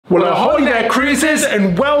Well, ahoy there, cruisers,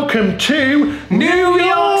 and welcome to New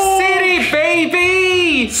York City,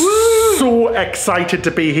 baby! Woo! So excited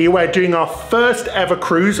to be here. We're doing our first ever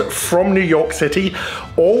cruise from New York City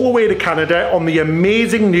all the way to Canada on the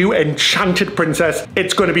amazing new Enchanted Princess.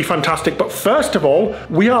 It's going to be fantastic. But first of all,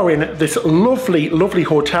 we are in this lovely, lovely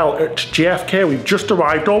hotel at JFK. We've just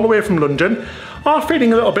arrived all the way from London. Are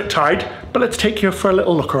feeling a little bit tired, but let's take you for a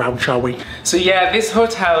little look around, shall we? So yeah, this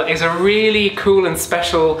hotel is a really cool and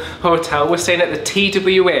special hotel. We're staying at the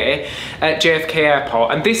TWA at JFK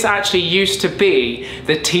Airport, and this actually used to be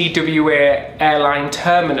the TWA airline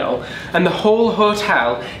terminal, and the whole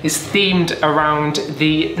hotel is themed around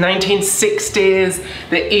the 1960s,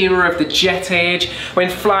 the era of the jet age, when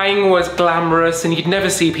flying was glamorous and you'd never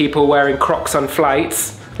see people wearing Crocs on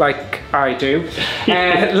flights like I do.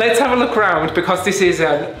 Let's have a look around, because this is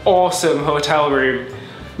an awesome hotel room.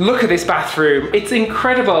 Look at this bathroom, it's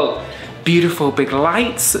incredible. Beautiful big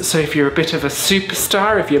lights, so if you're a bit of a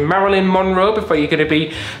superstar, if you're Marilyn Monroe before you're going to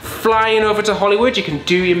be flying over to Hollywood, you can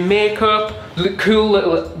do your makeup. Cool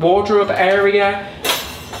little wardrobe area.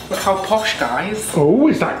 Look how posh, guys. Oh,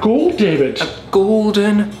 is that gold, David? A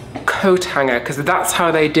golden coat hanger, because that's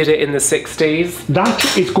how they did it in the 60s.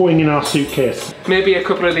 That is going in our suitcase. Maybe a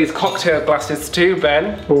couple of these cocktail glasses too,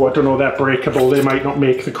 Ben. Oh, I don't know, they're breakable. They might not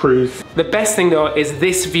make the cruise. The best thing though is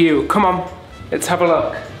this view. Come on, let's have a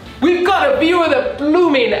look. We've got a view of the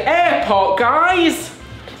blooming airport, guys.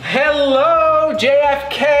 Hello,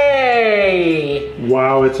 JFK.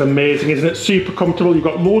 Wow, it's amazing, isn't it? Super comfortable. You've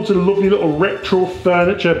got loads of lovely little retro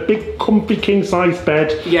furniture, big comfy king-size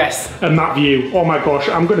bed. Yes. And that view. Oh my gosh,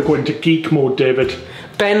 I'm going to go into geek mode, David.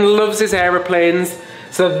 Ben loves his aeroplanes,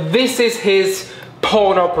 so this is his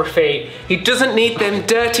pornography. He doesn't need them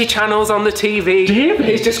dirty channels on the TV. David.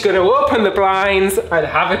 He's just going to open the blinds and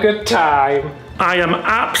have a good time. I am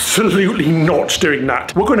absolutely not doing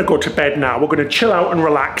that. We're going to go to bed now. We're going to chill out and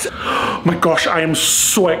relax. Oh my gosh, I am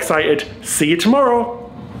so excited. See you tomorrow.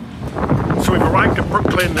 So we've arrived at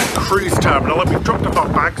Brooklyn Cruise Terminal and we've dropped off our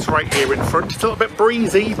bags right here in front. It's a little bit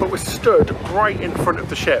breezy, but we're stood right in front of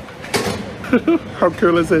the ship. How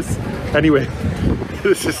cool is this? Anyway,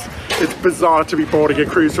 it's bizarre to be boarding a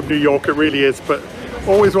cruise from New York. It really is, but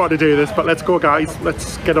always wanted to do this. But let's go, guys.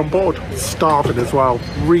 Let's get on board. Starving as well.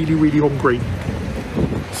 Really, really hungry.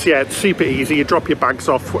 So yeah, it's super easy. You drop your bags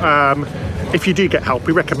off. If you do get help,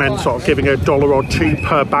 we recommend sort of giving $1 or $2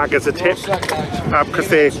 per bag as a tip, because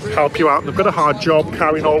they help you out. They've got a hard job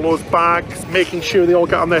carrying all those bags, making sure they all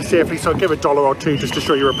get on there safely, so give $1 or $2 just to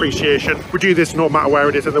show your appreciation. We do this no matter where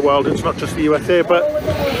it is in the world. It's not just the USA, but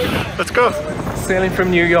let's go. Sailing from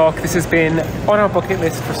New York, this has been on our bucket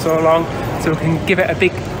list for so long, so we can give it a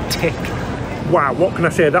big tick. Wow, what can I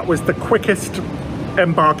say? That was the quickest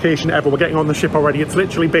embarkation ever. We're getting on the ship already. It's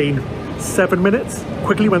literally been 7 minutes.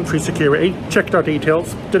 Quickly went through security, checked our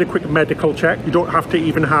details, did a quick medical check. You don't have to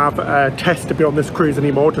even have a test to be on this cruise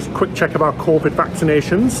anymore. Just a quick check of our COVID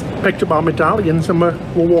vaccinations. Picked up our medallions and we're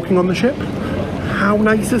walking on the ship. How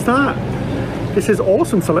nice is that? This is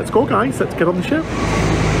awesome. So let's go, guys. Let's get on the ship.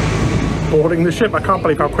 Boarding the ship. I can't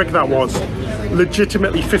believe how quick that was.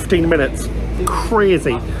 Legitimately 15 minutes.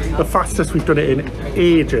 Crazy. The fastest we've done it in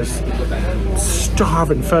ages.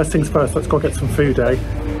 Starving. First things first, let's go get some food, eh?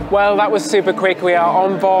 Well, that was super quick. We are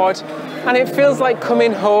on board and it feels like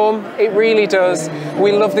coming home. It really does.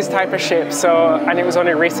 We love this type of ship, and it was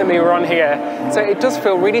only recently we were on here. So it does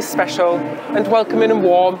feel really special and welcoming and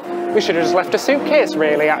warm. We should have just left a suitcase,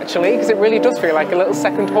 really, actually, because it really does feel like a little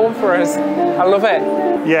second home for us. I love it.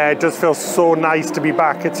 Yeah, it does feel so nice to be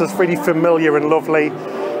back. It's just really familiar and lovely.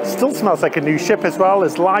 Still smells like a new ship as well.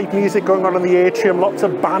 There's live music going on in the atrium, lots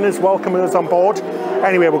of banners welcoming us on board.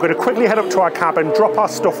 Anyway, we're going to quickly head up to our cabin, drop our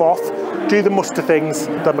stuff off, do the muster things,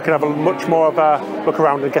 then we can have a much more of a look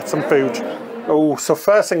around and get some food. Oh, so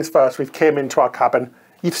first things first, we've came into our cabin.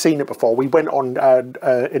 You've seen it before. We went on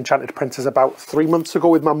Enchanted Princess about 3 months ago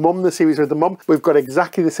with my mum, the series with the mum. We've got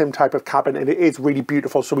exactly the same type of cabin and it is really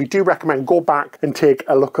beautiful. So we do recommend go back and take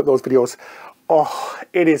a look at those videos. Oh,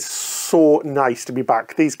 it is so nice to be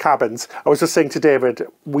back. These cabins, I was just saying to David,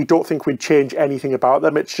 we don't think we'd change anything about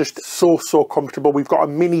them. It's just so comfortable. We've got a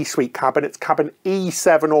mini suite cabin. It's cabin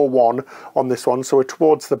E701 on this one, so we're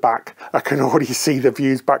towards the back. I can already see the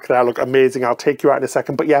views back there look amazing. I'll take you out in a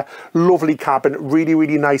second. But yeah, lovely cabin,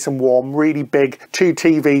 really nice and warm, really big. 2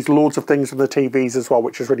 TVs, loads of things on the TVs as well,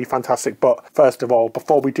 which is really fantastic. But first of all,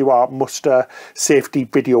 before we do our muster safety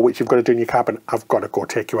video, which you've got to do in your cabin, I've got to go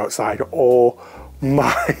take you outside. Oh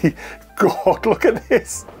my God, look at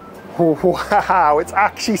this. Wow, it's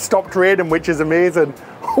actually stopped raining, which is amazing.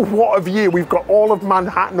 What a view. We've got all of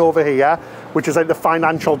Manhattan over here, which is like the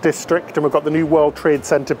financial district, and we've got the new World Trade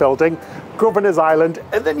Center building, Governor's Island,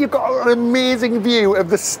 and then you've got an amazing view of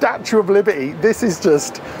the Statue of Liberty. This is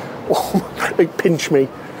just, oh, like, pinch me.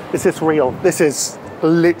 Is this real? This is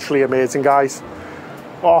literally amazing, guys.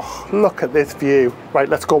 Oh, look at this view. Right,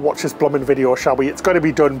 let's go watch this blooming video, shall we? It's got to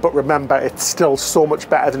be done, but remember, it's still so much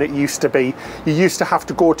better than it used to be. You used to have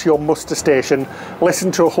to go to your muster station,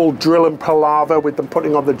 listen to a whole drill and palaver with them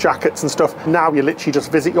putting on the jackets and stuff. Now you literally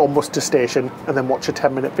just visit your muster station and then watch a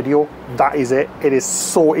 10-minute video. That is it. It is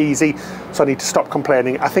so easy. So I need to stop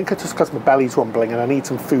complaining. I think it's just because my belly's rumbling and I need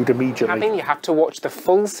some food immediately. Cabin, you have to watch the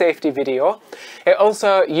full safety video. It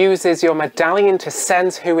also uses your medallion to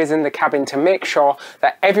sense who is in the cabin to make sure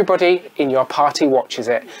that everybody in your party watches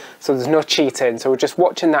it. So there's no cheating. So we're just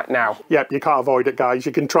watching that now. Yep, you can't avoid it, guys.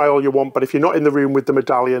 You can try all you want, but if you're not in the room with the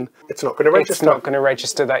medallion, it's not going to register. It's not going to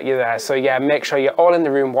register that you're there. So yeah, make sure you're all in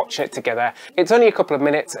the room watching it together. It's only a couple of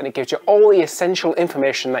minutes and it gives you all the essential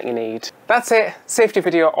information that you need. That's it. Safety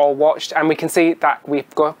video all watched, and we can see that we've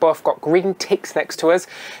both got green ticks next to us.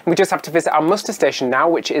 We just have to visit our muster station now,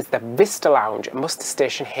 which is the Vista Lounge, Muster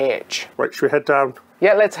Station H. Right, should we head down?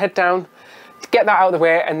 Yeah, let's head down. Get that out of the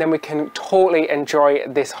way, and then we can totally enjoy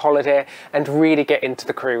this holiday and really get into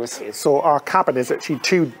the cruise. So our cabin is actually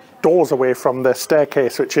 2 doors away from the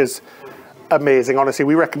staircase, which is amazing. Honestly,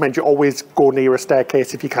 we recommend you always go near a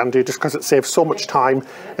staircase if you can do, just because it saves so much time,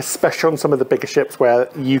 especially on some of the bigger ships where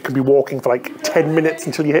you can be walking for like 10 minutes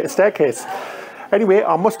until you hit a staircase. Anyway,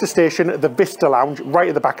 our muster station, the Vista Lounge, right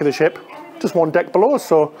at the back of the ship, just 1 deck below,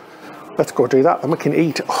 so let's go do that, then we can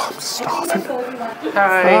eat. Oh, I'm starving.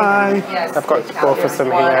 Hi. Hi. Yes, I've got both of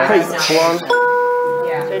them here. Hey. One.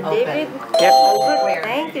 Yeah. David? Yep.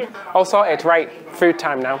 Thank you. All sorted. Right, food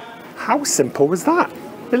time now. How simple was that?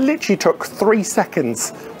 It literally took 3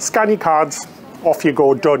 seconds. Scan your cards, off you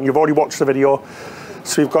go, done. You've already watched the video.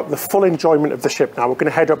 So we've got the full enjoyment of the ship now. We're going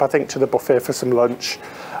to head up, I think, to the buffet for some lunch.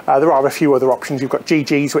 There are a few other options. You've got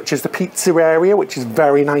GG's, which is the pizza area, which is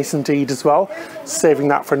very nice indeed as well. Saving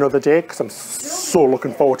that for another day, because I'm so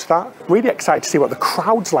looking forward to that. Really excited to see what the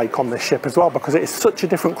crowd's like on this ship as well, because it is such a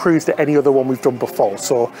different cruise to any other one we've done before.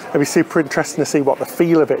 So it'll be super interesting to see what the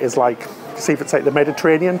feel of it is like. See if it's like the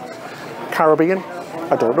Mediterranean, Caribbean.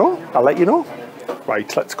 I don't know. I'll let you know.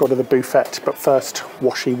 Right, let's go to the buffet. But first,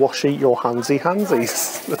 washy your handsy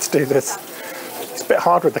handsies. Let's do this. It's a bit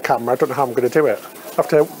hard with the camera. I don't know how I'm going to do it. I have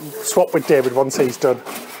to swap with David once he's done.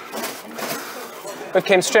 We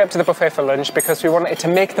came straight up to the buffet for lunch because we wanted to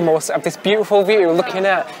make the most of this beautiful view looking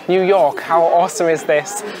at New York. How awesome is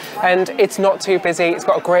this? And it's not too busy. It's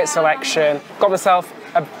got a great selection. Got myself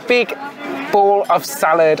a big bowl of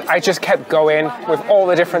salad. I just kept going with all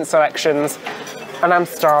the different selections. And I'm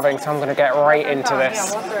starving, so I'm going to get right into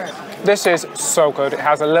this. This is so good. It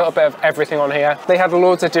has a little bit of everything on here. They had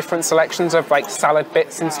loads of different selections of like salad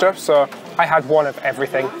bits and stuff, so I had one of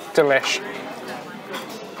everything. Delish.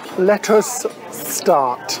 Let us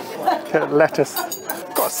start. Lettuce.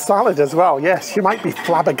 Got a salad as well. Yes, you might be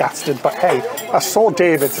flabbergasted, but hey, I saw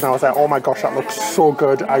David's and I was like, oh my gosh, that looks so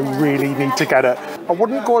good. I really need to get it. I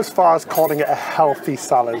wouldn't go as far as calling it a healthy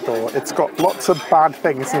salad though. It's got lots of bad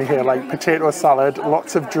things in here, like potato salad,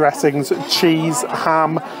 lots of dressings, cheese,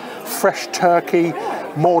 ham, fresh turkey,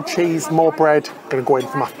 more cheese, more bread. I'm gonna go in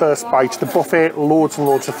for my first bite. The buffet, loads and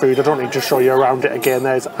loads of food. I don't need to show you around it again.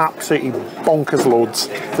 There's absolutely bonkers loads.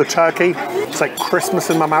 The turkey, it's like Christmas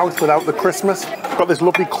in my mouth without the Christmas. Got this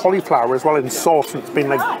lovely cauliflower as well in sauce, and it's been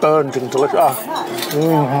like burned and delicious.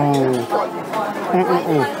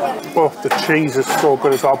 Oh, the cheese is so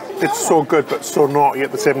good as well. It's so good, but so naughty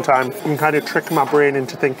at the same time. I'm kind of tricking my brain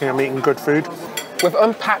into thinking I'm eating good food. We've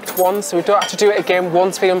unpacked once, so we don't have to do it again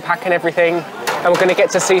once we unpack and everything. And we're going to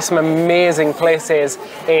get to see some amazing places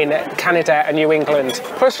in Canada and New England.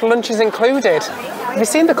 Plus lunch is included. Have you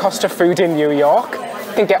seen the cost of food in New York?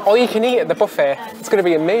 You can get all you can eat at the buffet. It's going to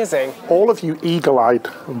be amazing. All of you eagle-eyed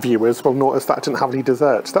viewers will notice that I didn't have any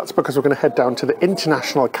desserts. That's because we're going to head down to the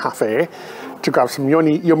International Cafe to grab some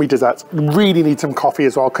yummy desserts. Really need some coffee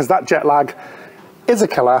as well, because that jet lag is a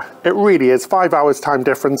killer. It really is. 5 hours time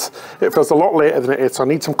difference. It feels a lot later than it is, so I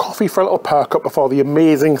need some coffee for a little perk up before the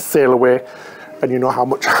amazing sail away. And you know how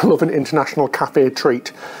much I love an International Cafe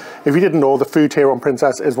treat. If you didn't know, the food here on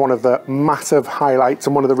Princess is one of the massive highlights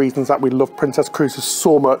and one of the reasons that we love Princess Cruises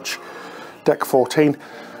so much. Deck 14.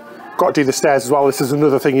 Got to do the stairs as well. This is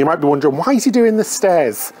another thing. You might be wondering, why is he doing the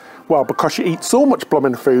stairs? Well, because you eat so much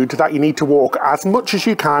blooming food that you need to walk as much as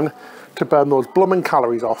you can to burn those blooming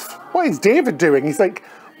calories off. What is David doing? He's like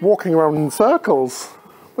walking around in circles.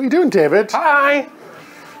 What are you doing, David? Hi!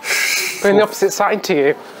 We're on the opposite side to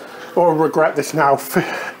you. Oh, I regret this now.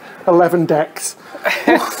 11 decks.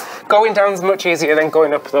 Going down's much easier than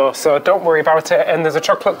going up though, so don't worry about it. And there's a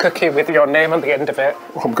chocolate cookie with your name on the end of it.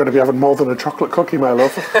 Oh, I'm going to be having more than a chocolate cookie, my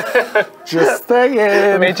love. Just saying.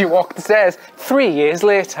 I made you walk the stairs. 3 years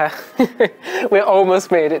later, we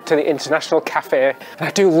almost made it to the International Cafe. And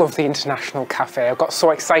I do love the International Cafe. I got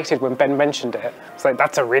so excited when Ben mentioned it. I was like,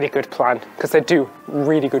 that's a really good plan, because they do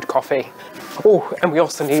really good coffee. Oh, and we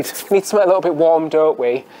also need something a little bit warm, don't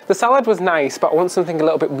we? The salad was nice, but I want something a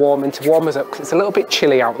little bit warm and to warm us up, because it's a little bit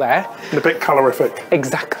chilly out there. And a bit calorific.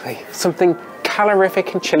 Exactly. Something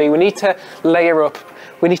calorific and chilly. We need to layer up.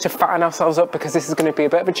 We need to fatten ourselves up, because this is going to be a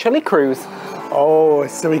bit of a chilly cruise. Oh,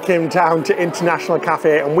 so we came down to International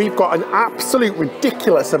Cafe and we've got an absolute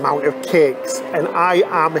ridiculous amount of cakes, and I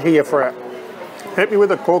am here for it. Hit me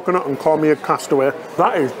with a coconut and call me a castaway.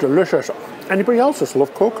 That is delicious. Anybody else just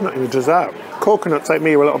love coconut in a dessert? Coconuts like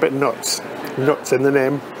me are a little bit nuts. Nuts in the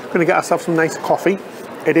name. Gonna get ourselves some nice coffee.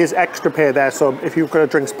 It is extra pay there, so if you've got a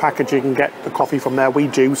drinks package, you can get the coffee from there. We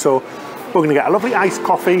do, so we're gonna get a lovely iced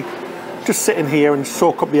coffee, just sit in here and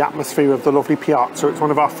soak up the atmosphere of the lovely piazza. It's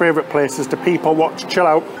one of our favourite places to people watch, chill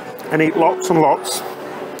out, and eat lots and lots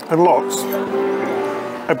and lots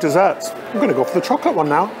of desserts. I'm gonna go for the chocolate one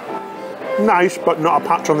now. Nice, but not a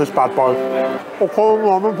patch on this bad boy.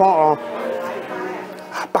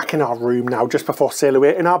 Back in our room now, just before sail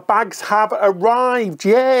away, and our bags have arrived.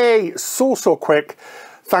 Yay! So quick.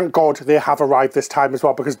 Thank God they have arrived this time as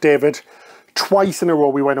well, because David, twice in a row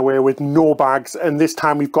we went away with no bags, and this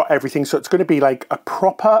time we've got everything. So it's going to be like a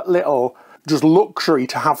proper little just luxury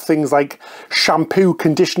to have things like shampoo,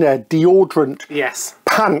 conditioner, deodorant, yes,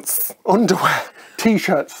 pants, underwear,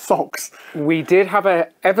 t-shirts, socks. We did have a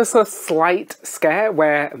ever so slight scare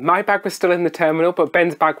where my bag was still in the terminal, but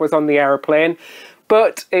Ben's bag was on the aeroplane.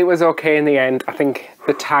 But it was okay in the end. I think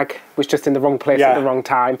the tag was just in the wrong place at the wrong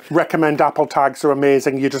time. Recommend Apple tags, are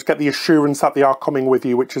amazing. You just get the assurance that they are coming with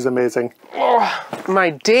you, which is amazing. Oh,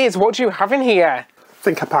 my days, what do you have in here? I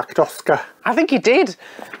think I packed Oscar. I think you did.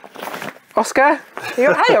 Oscar?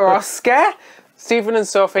 Hiya, Oscar. Stephen and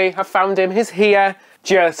Sophie have found him. He's here.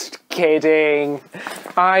 Just kidding.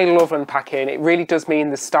 I love unpacking. It really does mean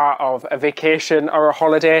the start of a vacation or a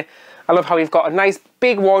holiday. I love how we've got a nice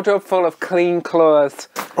big wardrobe full of clean clothes.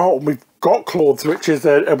 Oh, we've got clothes, which is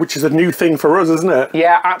a new thing for us, isn't it?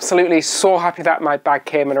 Yeah, absolutely. So happy that my bag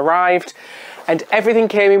came and arrived, and everything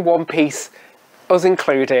came in one piece, us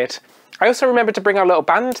included. I also remembered to bring our little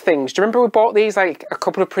band things. Do you remember we bought these like a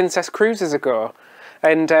couple of Princess cruises ago?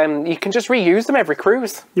 And you can just reuse them every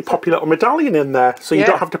cruise. You pop your little medallion in there, so you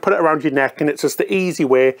don't have to put it around your neck, and it's just the easy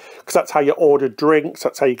way, because that's how you order drinks,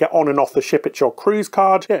 that's how you get on and off the ship. It's your cruise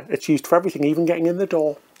card. Yeah, it's used for everything, even getting in the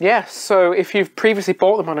door. Yeah, so if you've previously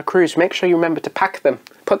bought them on a cruise, make sure you remember to pack them.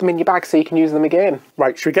 Put them in your bag so you can use them again.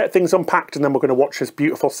 Right, should we get things unpacked and then we're going to watch this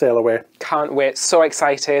beautiful sail away? Can't wait, so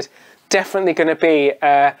excited. Definitely going to be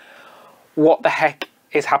what the heck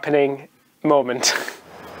is happening moment.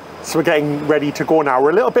 So we're getting ready to go now.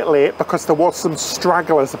 We're a little bit late because there was some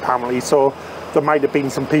stragglers apparently, so there might have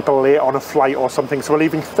been some people late on a flight or something, so we're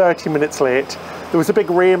leaving 30 minutes late. There was a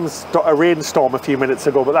big rainstorm a few minutes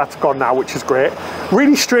ago, but that's gone now, which is great.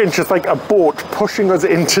 Really strange, just like a boat pushing us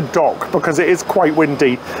into dock, because it is quite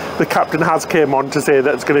windy. The captain has came on to say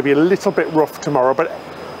that it's going to be a little bit rough tomorrow, but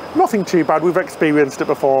nothing too bad. We've experienced it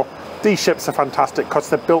before. These ships are fantastic because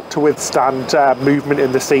they're built to withstand movement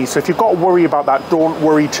in the sea. So if you've got to worry about that, don't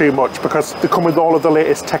worry too much, because they come with all of the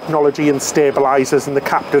latest technology and stabilizers, and the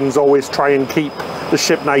captains always try and keep the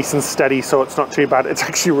ship nice and steady, so it's not too bad. It's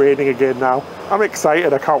actually raining again now. I'm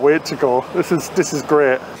excited. I can't wait to go. This is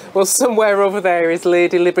great. Well, somewhere over there is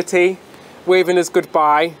Lady Liberty waving us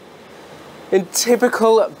goodbye in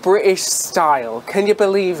typical British style. Can you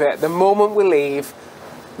believe it? The moment we leave,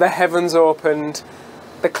 the heavens opened.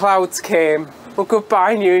 The clouds came. Well,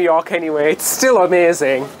 goodbye, New York, anyway. It's still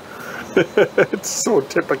amazing. It's so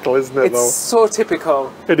typical, isn't it, though? It's so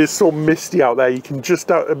typical. It is so misty out there. You can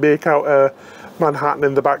just make out Manhattan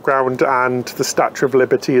in the background and the Statue of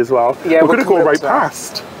Liberty as well. Yeah, we're going to go right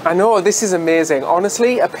past. I know, this is amazing.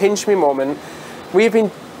 Honestly, a pinch me moment. We've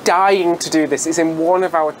been dying to do this. It's in one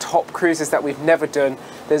of our top cruises that we've never done.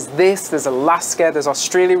 There's this, there's Alaska, there's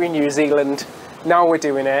Australia and New Zealand. Now we're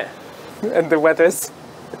doing it. And the weather's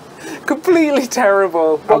completely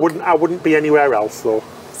terrible. I wouldn't be anywhere else though.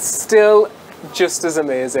 Still just as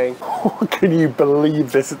amazing. Can you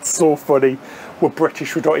believe this? It's so funny. We're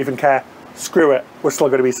British, we don't even care. Screw it, we're still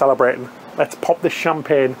going to be celebrating. Let's pop this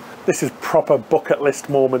champagne. This is proper bucket list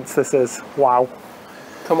moments, this is. Wow.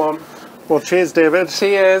 Come on. Well, cheers, David.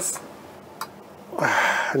 Cheers.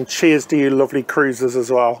 And cheers to you lovely cruisers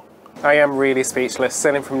as well. I am really speechless.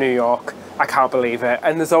 Sailing from New York, I can't believe it.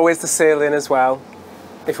 And there's always the sailing as well.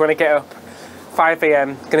 If you want to get up 5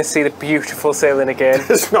 a.m, going to see the beautiful sailing again.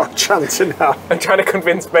 There's not a chance in hell. I'm trying to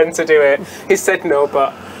convince Ben to do it. He said no,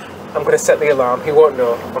 but I'm going to set the alarm. He won't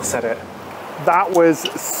know I've said it. That was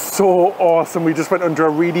so awesome. We just went under a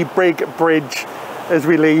really big bridge as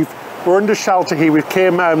we leave. We're under shelter here. We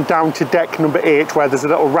came down to deck number 8 where there's a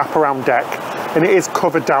little wraparound deck, and it is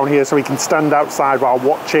covered down here so we can stand outside while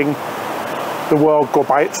watching the world go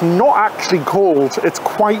by. It's not actually cold, it's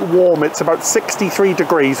quite warm. It's about 63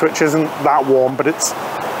 degrees, which isn't that warm, but it's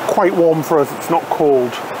quite warm for us. It's not cold,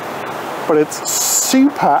 but it's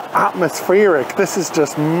super atmospheric. This is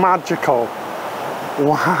just magical.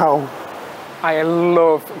 Wow. I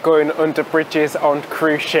love going under bridges on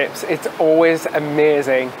cruise ships. It's always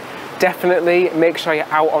amazing. Definitely make sure you're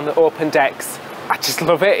out on the open decks. I just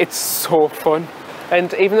love it. It's so fun.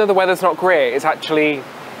 And even though the weather's not great, it's actually,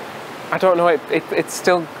 I don't know, it's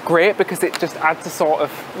still great because it just adds a sort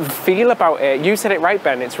of feel about it. You said it right,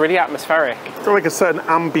 Ben. It's really atmospheric. It's got like a certain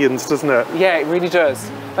ambience, doesn't it? Yeah, it really does.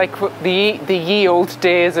 Like the ye old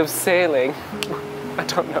days of sailing. I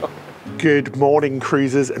don't know. Good morning,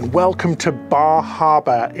 cruisers, and welcome to Bay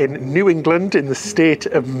Harbour in New England in the state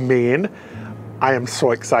of Maine. I am so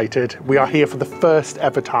excited. We are here for the first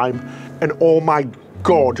ever time, and oh my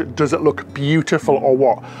God, does it look beautiful or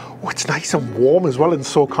what? Oh, it's nice and warm as well and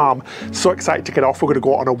so calm. So excited to get off. We're going to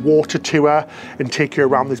go on a water tour and take you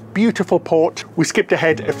around this beautiful port. We skipped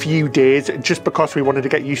ahead a few days just because we wanted to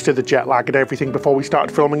get used to the jet lag and everything before we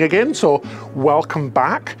started filming again. So welcome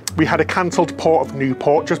back. We had a cancelled port of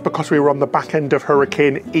Newport just because we were on the back end of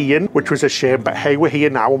Hurricane Ian, which was a shame, but hey, we're here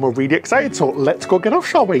now and we're really excited. So let's go get off,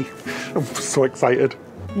 shall we? I'm so excited.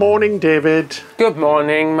 Morning, David. Good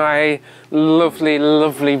morning, my lovely,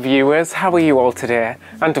 lovely viewers. How are you all today?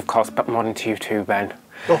 And of course, but morning to you too, Ben.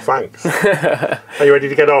 Oh, thanks. Are you ready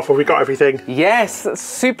to get off? Have we got everything? Yes,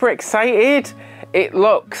 super excited. It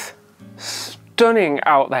looks stunning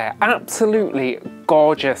out there. Absolutely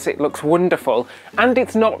gorgeous. It looks wonderful. And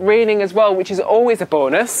it's not raining as well, which is always a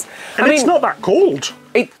bonus. And it's not that cold.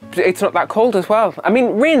 It's not that cold as well. I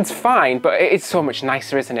mean, rain's fine, but it's so much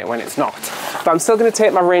nicer, isn't it, when it's not? But I'm still going to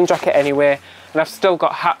take my rain jacket anyway, and I've still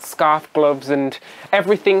got hat, scarf, gloves, and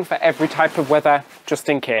everything for every type of weather, just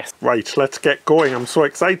in case. Right, let's get going. I'm so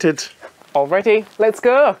excited. All ready? Let's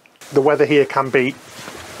go. The weather here can be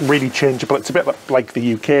really changeable. It's a bit like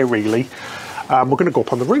the UK, really. We're going to go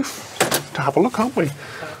up on the roof to have a look, aren't we?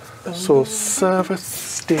 So service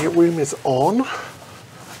stateroom is on.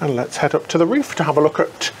 And let's head up to the roof to have a look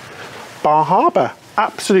at Bay Harbour.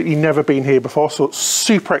 Absolutely never been here before, so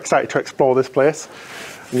super excited to explore this place.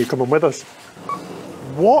 And you come on with us.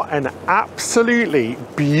 What an absolutely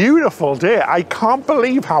beautiful day. I can't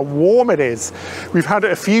believe how warm it is. We've had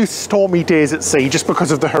a few stormy days at sea just because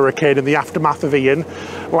of the hurricane and the aftermath of Ian,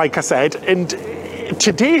 like I said. And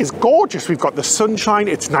today is gorgeous. We've got the sunshine,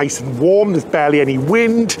 it's nice and warm, there's barely any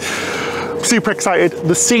wind. Super excited.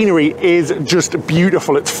 The scenery is just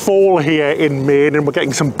beautiful. It's fall here in Maine and we're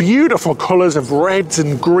getting some beautiful colours of reds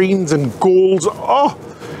and greens and golds. Oh,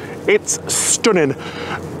 it's stunning.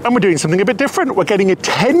 And we're doing something a bit different. We're getting a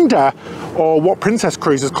tender, or what Princess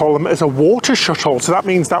Cruises call them, as a water shuttle. So that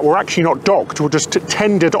means that we're actually not docked. We're just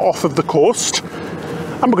tendered off of the coast.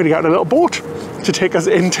 And we're going to get on a little boat to take us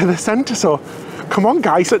into the centre. So come on,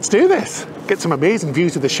 guys, let's do this. Get some amazing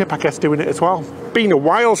views of the ship, I guess, doing it as well. Been a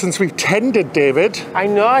while since we've tendered, David. I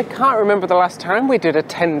know, I can't remember the last time we did a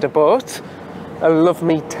tender boat. A love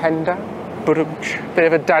me tender. Bit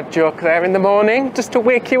of a dad joke there in the morning, just to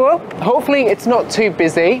wake you up. Hopefully it's not too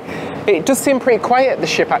busy. It does seem pretty quiet at the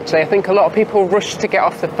ship, actually. I think a lot of people rush to get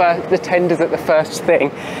off the tenders at the first thing,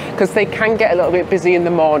 because they can get a little bit busy in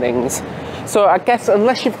the mornings. So I guess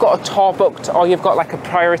unless you've got a tour booked or you've got like a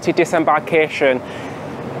priority disembarkation,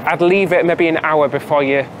 I'd leave it maybe an hour before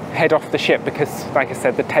you head off the ship because, like I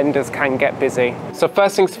said, the tenders can get busy. So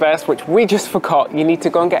first things first, which we just forgot, you need to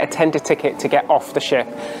go and get a tender ticket to get off the ship.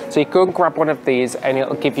 So you go and grab one of these and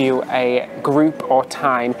it'll give you a group or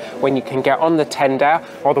time when you can get on the tender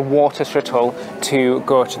or the water shuttle to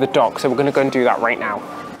go to the dock. So we're going to go and do that right now.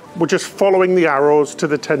 We're just following the arrows to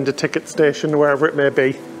the tender ticket station, wherever it may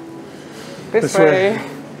be. This way.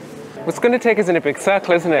 It's going to take us in a big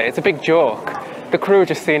circle, isn't it? It's a big joke. The crew are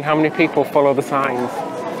just seeing how many people follow the signs.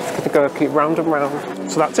 It's going to go keep round and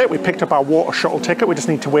round. So that's it. We picked up our water shuttle ticket. We just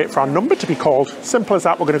need to wait for our number to be called. Simple as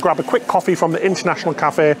that. We're going to grab a quick coffee from the International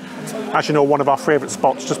Cafe. As you know, one of our favourite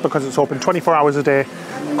spots, just because it's open 24 hours a day.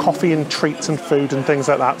 Coffee and treats and food and things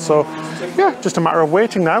like that. So yeah, just a matter of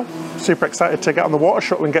waiting now. super excited to get on the water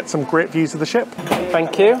shuttle and get some great views of the ship.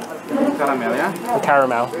 Thank you. Caramel, yeah?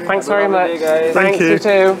 Caramel. Thanks very much. Thank you. You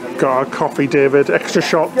too. Got a coffee, David. Extra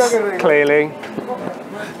shots. Clearly.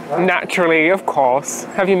 Naturally, of course.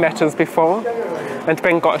 Have you met us before? And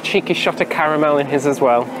Ben got a cheeky shot of caramel in his as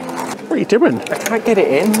well. What are you doing? I can't get it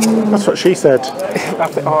in. That's what she said.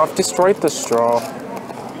 I've destroyed the straw.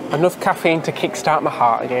 Enough caffeine to kickstart my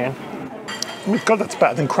heart again. Oh my God, that's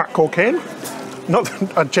better than crack cocaine. Not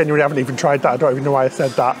that I genuinely haven't even tried that. I don't even know why I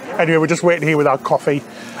said that. Anyway, we're just waiting here with our coffee.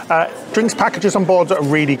 Drinks packages on board are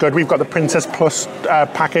really good. We've got the Princess Plus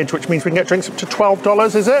package, which means we can get drinks up to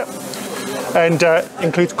 $12, is it? And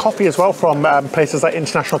includes coffee as well from places like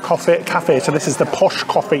International Cafe. So this is the posh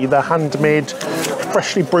coffee, the handmade,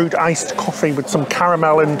 freshly brewed iced coffee with some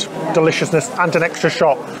caramel and deliciousness and an extra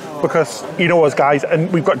shot. Because you know us guys,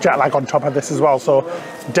 and we've got jet lag on top of this as well, so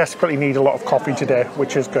desperately need a lot of coffee today,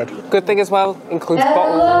 which is good. Good thing as well, includes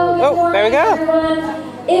bottle. Oh, there we go.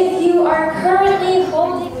 Everyone. If you are currently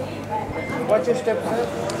holding... What's your step?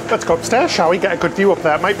 Let's go upstairs, shall we? Get a good view up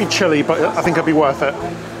there. It might be chilly, but I think it'll be worth it.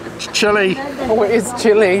 It's chilly. Oh, it is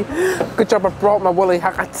chilly. Good job I brought my woolly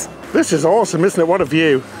hat. This is awesome, isn't it? What a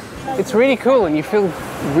view. It's really cool, and you feel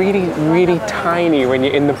really, really tiny when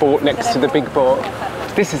you're in the boat next to the big boat.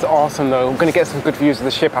 This is awesome though. We're going to get some good views of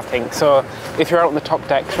the ship, I think. So if you're out on the top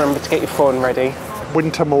decks, remember to get your phone ready.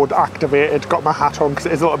 Winter mode activated. Got my hat on because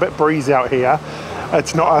it is a little bit breezy out here.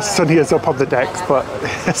 It's not as sunny as up on the decks, but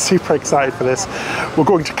super excited for this. We're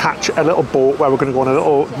going to catch a little boat where we're going to go on a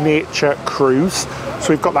little nature cruise. So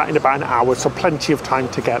we've got that in about an hour, so plenty of time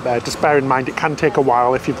to get there. Just bear in mind it can take a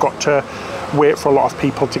while if you've got to wait for a lot of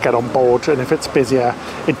people to get on board, and if it's busier.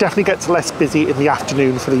 It definitely gets less busy in the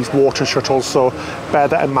afternoon for these water shuttles, so bear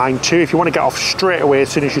that in mind too. If you want to get off straight away as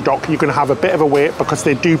soon as you dock, you're going to have a bit of a wait because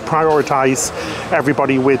they do prioritise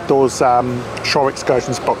everybody with those shore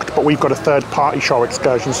excursions booked, but we've got a third-party shore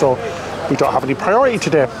excursion, so we don't have any priority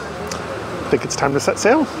today. I think it's time to set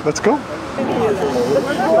sail. Let's go.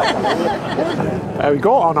 There we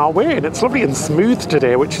go, on our way, and it's lovely and smooth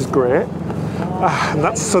today, which is great. And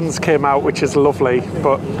that sun's came out, which is lovely,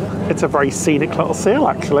 but it's a very scenic little sail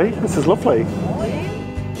actually. This is lovely.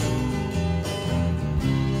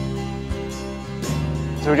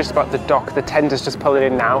 So we're just about to dock. The tender's just pulling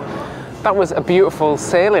in now. That was a beautiful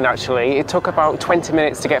sailing actually. It took about 20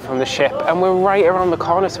 minutes to get from the ship, and we're right around the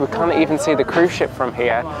corner, so we can't even see the cruise ship from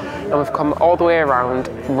here. And we've come all the way around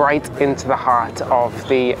right into the heart of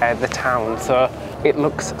the town. So it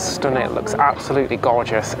looks stunning, it looks absolutely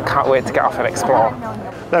gorgeous. Can't wait to get off and explore.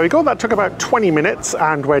 There we go, that took about 20 minutes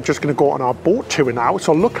and we're just going to go on our boat tour now.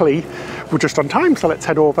 So luckily we're just on time, so let's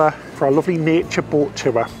head over for a lovely nature boat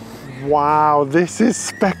tour. Wow, this is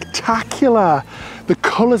spectacular. The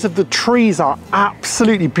colours of the trees are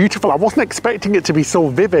absolutely beautiful. I wasn't expecting it to be so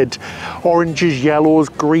vivid. Oranges, yellows,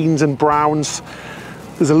 greens and browns.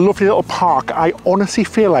 There's a lovely little park. I honestly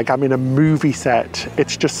feel like I'm in a movie set.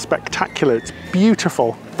 It's just spectacular. It's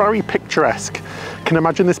beautiful, very picturesque. Can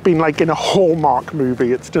imagine this being like in a Hallmark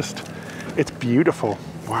movie. It's beautiful.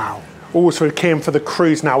 Wow. Oh, so we came for the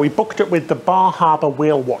cruise now. We booked it with the Bay Harbour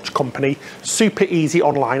Whale Watch Company. Super easy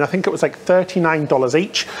online. I think it was like $39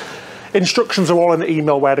 each. Instructions are all in the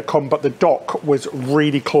email where to come, but the dock was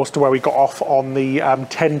really close to where we got off on the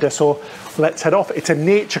tender, so let's head off. It's a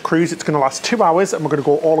nature cruise. It's going to last 2 hours and we're going to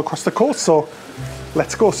go all across the coast, so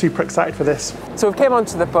let's go. Super excited for this. So we came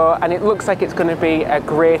onto the boat and it looks like it's going to be a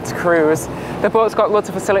great cruise. The boat's got lots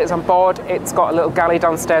of facilities on board. It's got a little galley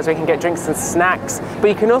downstairs where you can get drinks and snacks, but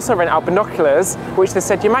you can also rent out binoculars, which they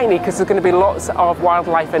said you might need because there's going to be lots of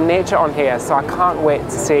wildlife and nature on here, so I can't wait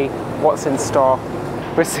to see what's in store.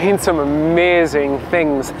 We're seeing some amazing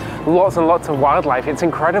things, lots and lots of wildlife. It's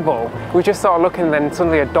incredible. We just started looking and then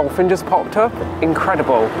suddenly a dolphin just popped up.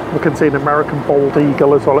 Incredible. We can see an American bald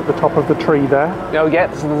eagle as well at the top of the tree there. Oh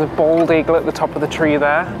yeah, so there's a bald eagle at the top of the tree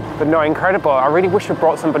there. But no, incredible. I really wish we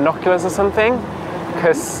brought some binoculars or something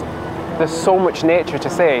because there's so much nature to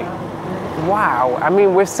see. Wow, I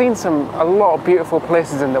mean, we've seen a lot of beautiful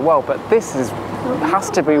places in the world, but this has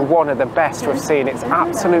to be one of the best we've seen. It's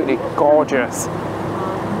absolutely gorgeous.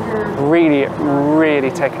 Really, really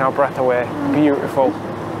taking our breath away. Beautiful.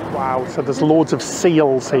 Wow, so there's loads of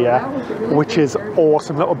seals here, which is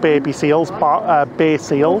awesome. Little baby seals, bay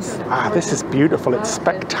seals. This is beautiful. It's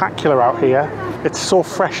spectacular out here. It's so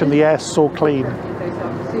fresh and the air's so clean.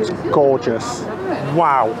 It's gorgeous.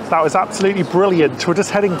 Wow, that was absolutely brilliant. We're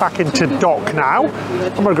just heading back into dock now.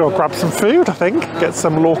 I'm gonna go grab some food, I think. Get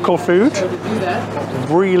some local food.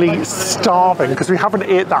 Really starving because we haven't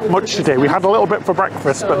ate that much today. We had a little bit for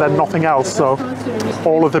breakfast, but then nothing else. So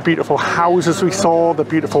all of the beautiful houses we saw, the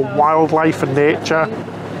beautiful wildlife and nature.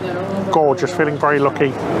 gorgeous, feeling very lucky.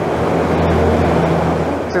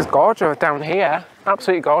 This is gorgeous down here.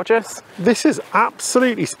 Absolutely gorgeous. This is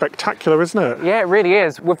absolutely spectacular, isn't it? Yeah, it really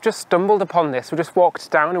is. We've just stumbled upon this. We just walked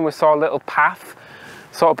down and we saw a little path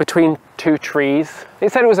sort of between two trees.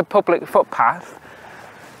 It said it was a public footpath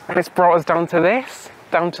and it's brought us down to this,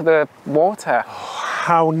 down to the water.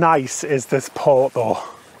 How nice is this port though?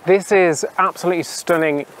 This is absolutely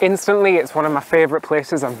stunning. Instantly, it's one of my favourite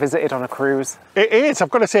places I've visited on a cruise. It is, I've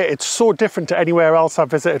got to say, it's so different to anywhere else I've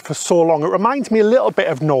visited for so long. It reminds me a little bit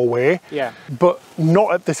of Norway, yeah, but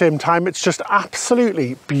not at the same time. It's just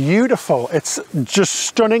absolutely beautiful. It's just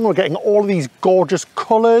stunning. We're getting all of these gorgeous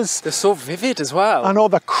colours. They're so vivid as well. I know,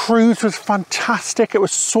 the cruise was fantastic. It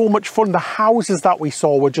was so much fun. The houses that we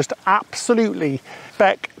saw were just absolutely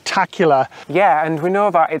spectacular. Yeah, and we know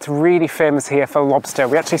that it's really famous here for lobster.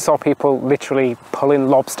 We actually saw people literally pulling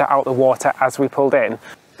lobster out the water as we pulled in.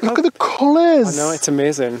 Look at the colours. I know, it's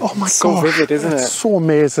amazing. Oh my gosh. So vivid, isn't it? It's so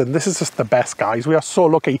amazing. This is just the best, guys. We are so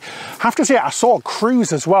lucky. I have to say, I saw a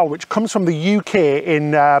cruise as well, which comes from the UK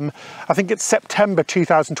in, I think it's September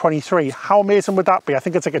 2023. How amazing would that be? I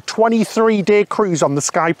think it's like a 23-day cruise on the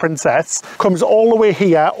Sky Princess. Comes all the way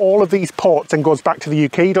here, all of these ports, and goes back to the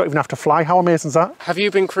UK. You don't even have to fly. How amazing is that? Have you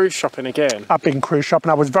been cruise shopping again? I've been cruise shopping.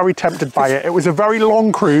 I was very tempted by it. It was a very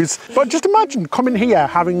long cruise. But just imagine coming here,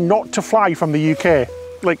 having not to fly from the UK.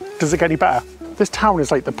 Like, does it get any better? This town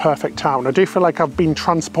is like the perfect town. I do feel like I've been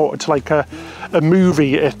transported to like a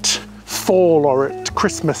movie at fall or at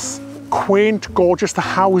Christmas. Quaint, gorgeous. The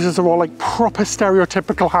houses are all like proper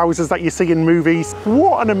stereotypical houses that you see in movies.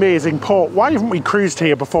 What an amazing port. Why haven't we cruised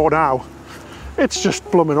here before now? It's just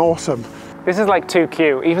blooming awesome. This is like too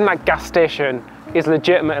cute. Even that gas station is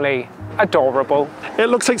legitimately adorable. It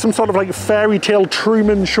looks like some sort of like fairy tale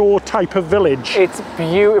Truman Show type of village. It's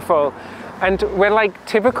beautiful. And we're like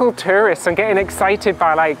typical tourists and getting excited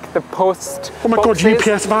by like the post Oh my boxes. God,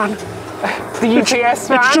 UPS van. The UPS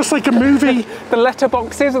van. It's just like a movie. The letter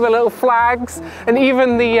boxes with the little flags, and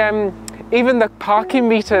even the parking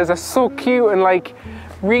meters are so cute and like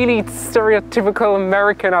really stereotypical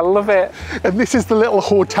American. I love it. And this is the little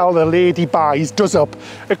hotel the lady buys, does up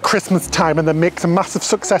at Christmas time, and then makes a massive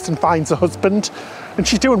success and finds a husband. And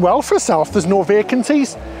she's doing well for herself. There's no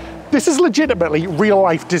vacancies. This is legitimately real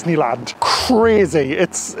life Disneyland. Crazy.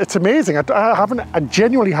 It's amazing. I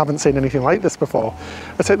genuinely haven't seen anything like this before.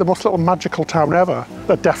 It's like the most little magical town ever.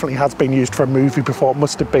 That definitely has been used for a movie before. It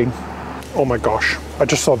must have been. Oh my gosh. I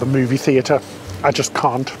just saw the movie theatre. I just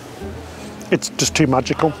can't. It's just too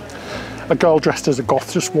magical. A girl dressed as a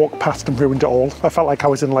goth just walked past and ruined it all. I felt like I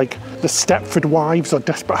was in like the Stepford Wives or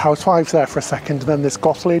Desperate Housewives there for a second, and then this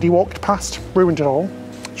goth lady walked past, ruined it all.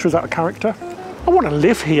 She was out of character. I want to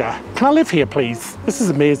live here. Can I live here, please? This is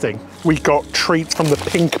amazing. We got treats from the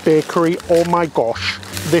Pink Bakery. Oh my gosh,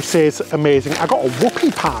 this is amazing. I got a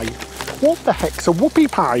whoopie pie. What the heck's a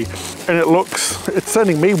whoopie pie? And it's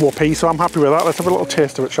sending me whoopie, so I'm happy with that. Let's have a little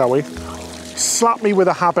taste of it, shall we? Slap me with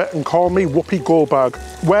a habit and call me Whoopi Goldberg.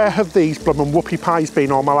 Where have these blooming whoopie pies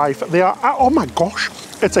been all my life? They are, oh my gosh.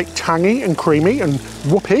 It's like tangy and creamy and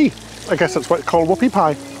whoopie. I guess that's what it's called, whoopie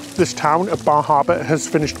pie. This town of Bay Harbour has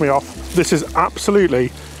finished me off. This is absolutely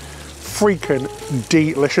freaking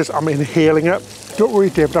delicious. I'm inhaling it. Don't worry,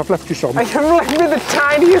 David, I've left you some. I have left me the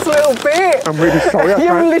tiniest little bit. I'm really sorry. You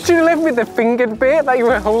have literally left me the fingered bit that you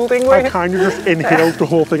were holding with. I kind of just inhaled the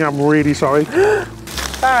whole thing. I'm really sorry.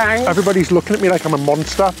 Thanks. Everybody's looking at me like I'm a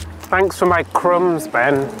monster. Thanks for my crumbs,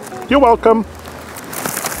 Ben. You're welcome.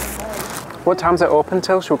 What time's it open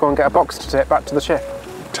till? Should we go and get a box to take back to the ship?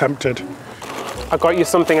 Tempted. I got you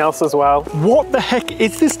something else as well. What the heck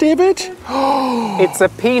is this, David? It's a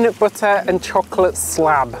peanut butter and chocolate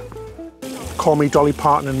slab. Call me Dolly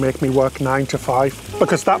Parton and make me work 9 to 5.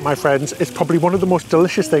 Because that, my friends, is probably one of the most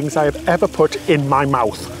delicious things I have ever put in my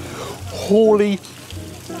mouth. Holy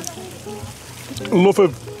love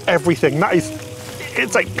of everything. That is,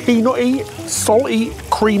 it's like peanutty, salty,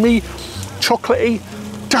 creamy, chocolatey.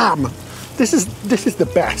 Damn, this is the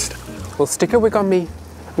best. Well, stick a wig on me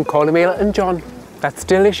and call him Elton John. That's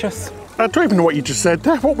delicious. I don't even know what you just said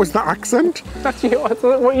there. What was that accent? That's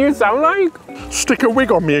what you sound like. Stick a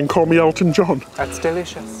wig on me and call me Elton John. That's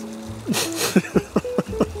delicious.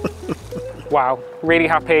 Wow, really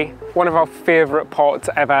happy. One of our favourite ports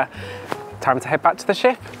ever. Time to head back to the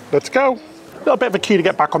ship. Let's go. A little bit of a queue to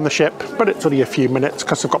get back on the ship, but it's only a few minutes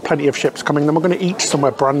because we've got plenty of ships coming. Then we're going to eat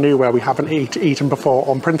somewhere brand new where we haven't eaten before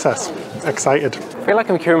on Princess. Excited. I feel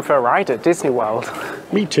like I'm queuing for a ride at Disney World.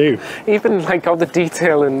 Me too. Even like all the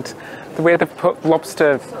detail and the way they've put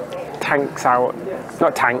lobster tanks out.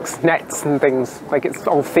 Not tanks, nets and things. Like it's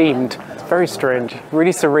all themed. It's very strange,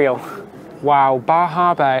 really surreal. Wow, Bay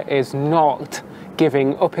Harbour is not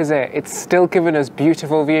giving up, is it? It's still giving us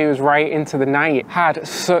beautiful views right into the night. Had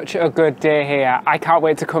such a good day here. I can't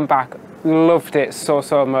wait to come back. Loved it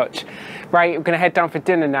so much. Right, we're gonna head down for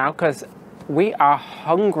dinner now because we are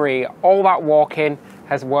hungry. All that walking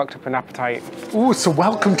has worked up an appetite. Ooh, so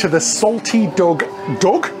welcome to the Salty Dog.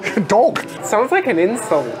 Dog? Sounds like an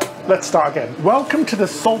insult. Let's start again. Welcome to the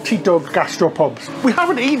Salty Dog Gastro Pub. We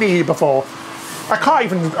haven't eaten here before. I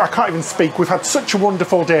can't even speak. We've had such a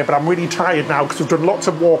wonderful day, but I'm really tired now because we've done lots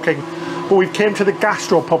of walking. But we've came to the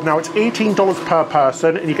Gastro Pub now. It's $18 per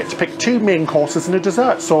person and you get to pick 2 main courses and a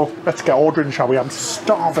dessert. So let's get ordering, shall we? I'm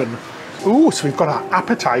starving. Ooh, so we've got our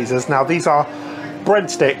appetizers now. These are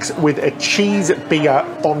breadsticks with a cheese beer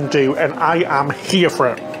fondue and I am here for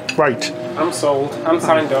it. Right. I'm sold. I'm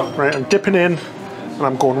signed up. Right, I'm dipping in and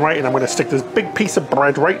I'm going right in. I'm going to stick this big piece of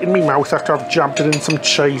bread right in my mouth after I've jabbed it in some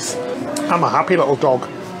cheese. I'm a happy little dog.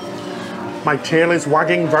 My tail is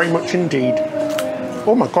wagging very much indeed.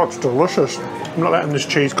 Oh my god, it's delicious. I'm not letting this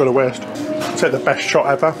cheese go to waste. It's like the best shot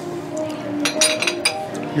ever.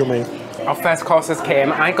 Yummy. Our first courses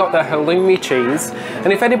came. I got the halloumi cheese,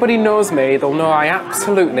 and if anybody knows me, they'll know I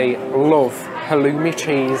absolutely love halloumi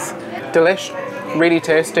cheese. Delish, really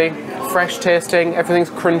tasty, fresh tasting, everything's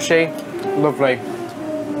crunchy, lovely.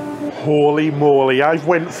 Holy moly, I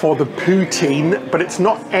went for the poutine, but it's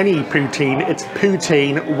not any poutine, it's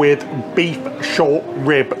poutine with beef short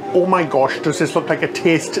rib. Oh my gosh, does this look like a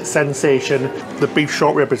taste sensation? The beef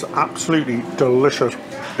short rib is absolutely delicious.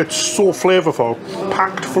 It's so flavourful,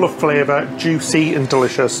 packed full of flavour, juicy and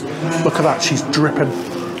delicious. Look at that, she's dripping.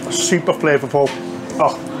 Super flavourful.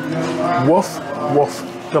 Oh, woof, woof.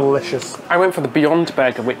 Delicious. I went for the Beyond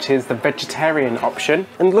Burger, which is the vegetarian option.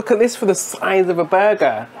 And look at this for the size of a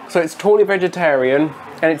burger. So it's totally vegetarian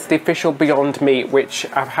and it's the official Beyond Meat, which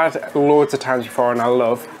I've had loads of times before and I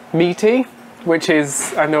love. Meaty, which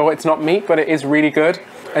is, I know it's not meat, but it is really good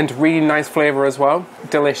and really nice flavour as well.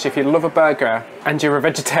 Delish. If you love a burger and you're a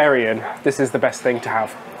vegetarian, this is the best thing to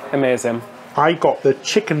have. Amazing. I got the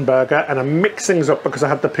chicken burger and I'm mixing things up because I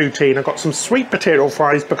had the poutine. I got some sweet potato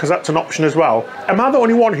fries because that's an option as well. Am I the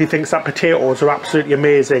only one who thinks that potatoes are absolutely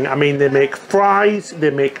amazing? I mean, they make fries, they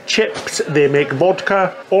make chips, they make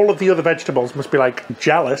vodka. All of the other vegetables must be like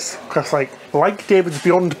jealous because like David's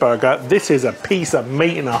Beyond Burger, this is a piece of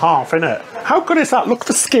meat and a half, isn't it? How good is that? Look at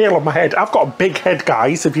the scale on my head. I've got a big head,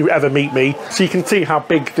 guys, if you ever meet me. So you can see how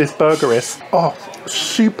big this burger is. Oh,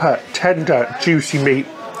 super tender, juicy meat,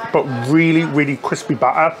 but really, really crispy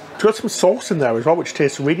batter. It's got some sauce in there as well, which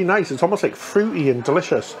tastes really nice. It's almost like fruity and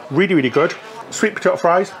delicious. Really, really good. Sweet potato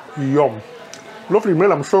fries, yum. Lovely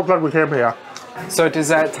meal, I'm so glad we came here. So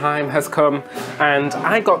dessert time has come and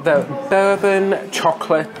I got the bourbon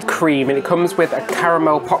chocolate cream and it comes with a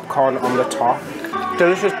caramel popcorn on the top.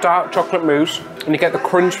 Delicious dark chocolate mousse and you get the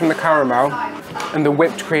crunch from the caramel and the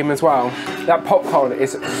whipped cream as well. That popcorn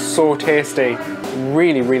is so tasty.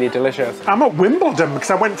 Really, really delicious. I'm at Wimbledon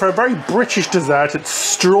because I went for a very British dessert. It's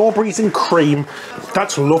strawberries and cream.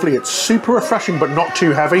 That's lovely. It's super refreshing but not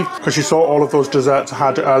too heavy because you saw all of those desserts I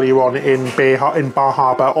had earlier on in Bay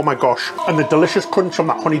Harbour. Oh my gosh. And the delicious crunch on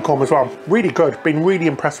that honeycomb as well. Really good. Been really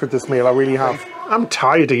impressed with this meal. I really have. I'm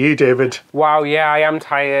tired of you, David. Wow, yeah, I am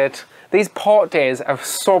tired. These port days are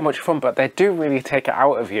so much fun, but they do really take it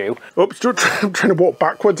out of you. Oops, I'm trying to walk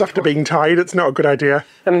backwards after being tired. It's not a good idea.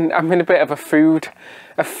 And I'm in a bit of a food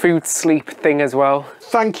sleep thing as well.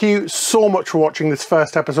 Thank you so much for watching this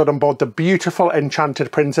first episode on board the beautiful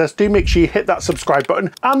Enchanted Princess. Do make sure you hit that subscribe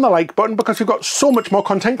button and the like button because we've got so much more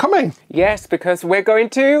content coming. Yes, because we're going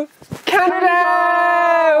to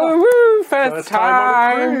Canada! Woo! First time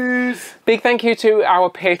on a cruise. Big thank you to our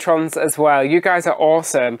patrons as well. You guys are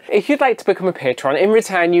awesome. If you'd like to become a patron, in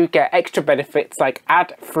return you get extra benefits like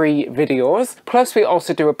ad-free videos. Plus we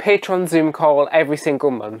also do a Patreon Zoom call every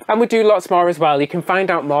single month. And we do lots more as well. You can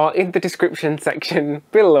find out more in the description section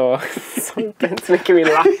below. Something's making me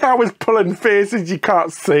laugh. I was pulling faces you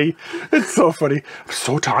can't see. It's so funny. I'm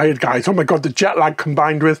so tired, guys. Oh my god, the jet lag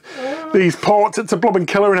combined with these ports. It's a blooming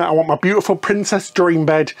killer in it. I want my beautiful princess dream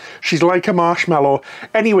bed. She's like a marshmallow.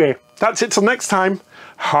 Anyway, that's it till next time.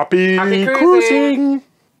 Happy cruising!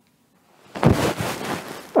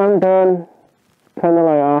 I'm done. Turn the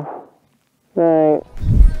light off. Right.